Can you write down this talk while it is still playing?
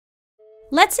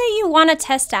Let's say you want to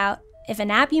test out if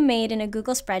an app you made in a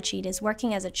Google spreadsheet is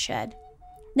working as it should.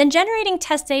 Then generating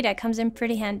test data comes in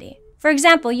pretty handy. For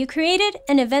example, you created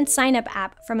an event sign-up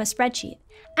app from a spreadsheet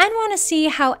and want to see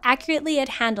how accurately it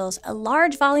handles a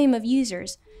large volume of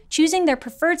users choosing their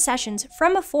preferred sessions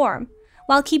from a form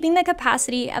while keeping the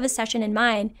capacity of a session in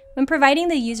mind when providing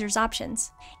the user's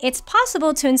options. It's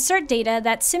possible to insert data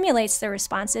that simulates the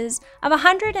responses of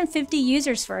 150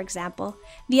 users, for example,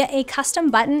 via a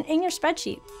custom button in your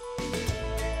spreadsheet.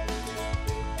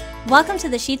 Welcome to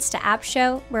the Sheets to Apps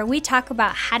show, where we talk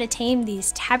about how to tame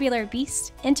these tabular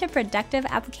beasts into productive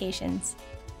applications.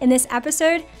 In this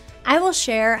episode, I will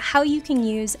share how you can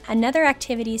use another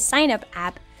activities sign-up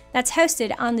app that's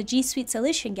hosted on the G Suite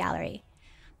Solution Gallery.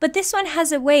 But this one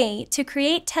has a way to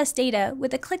create test data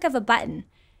with a click of a button,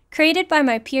 created by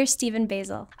my peer Stephen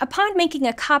Basil. Upon making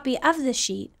a copy of the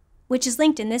sheet, which is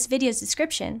linked in this video's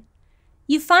description,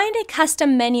 you find a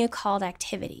custom menu called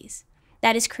Activities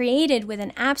that is created with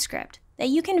an app script that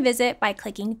you can visit by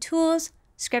clicking Tools,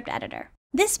 Script Editor.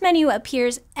 This menu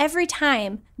appears every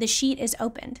time the sheet is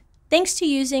opened, thanks to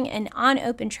using an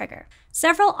on-open trigger.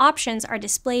 Several options are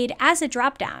displayed as a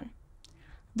drop-down.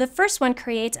 The first one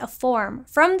creates a form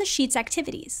from the sheet's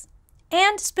activities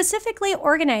and specifically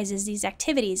organizes these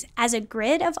activities as a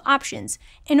grid of options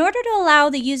in order to allow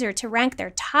the user to rank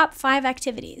their top 5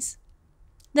 activities.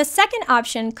 The second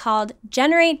option, called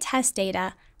Generate Test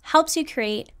Data, helps you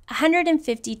create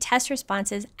 150 test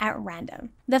responses at random.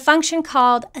 The function,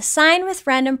 called Assign with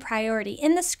Random Priority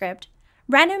in the script,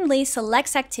 randomly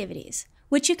selects activities,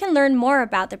 which you can learn more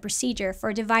about the procedure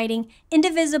for dividing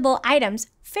indivisible items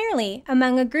fairly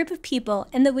among a group of people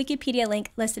in the Wikipedia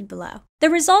link listed below. The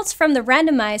results from the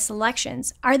randomized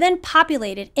selections are then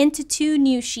populated into 2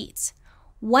 new sheets,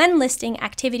 one listing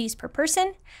activities per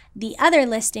person, the other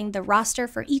listing the roster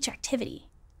for each activity.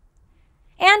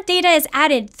 And data is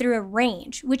added through a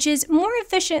range, which is more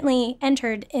efficiently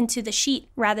entered into the sheet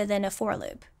rather than a for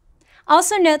loop.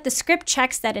 Also note the script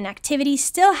checks that an activity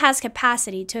still has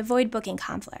capacity to avoid booking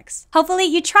conflicts. Hopefully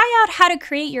you try out how to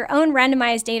create your own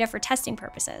randomized data for testing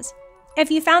purposes. If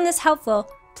you found this helpful,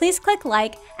 please click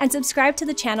like and subscribe to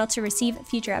the channel to receive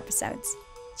future episodes.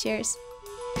 Cheers.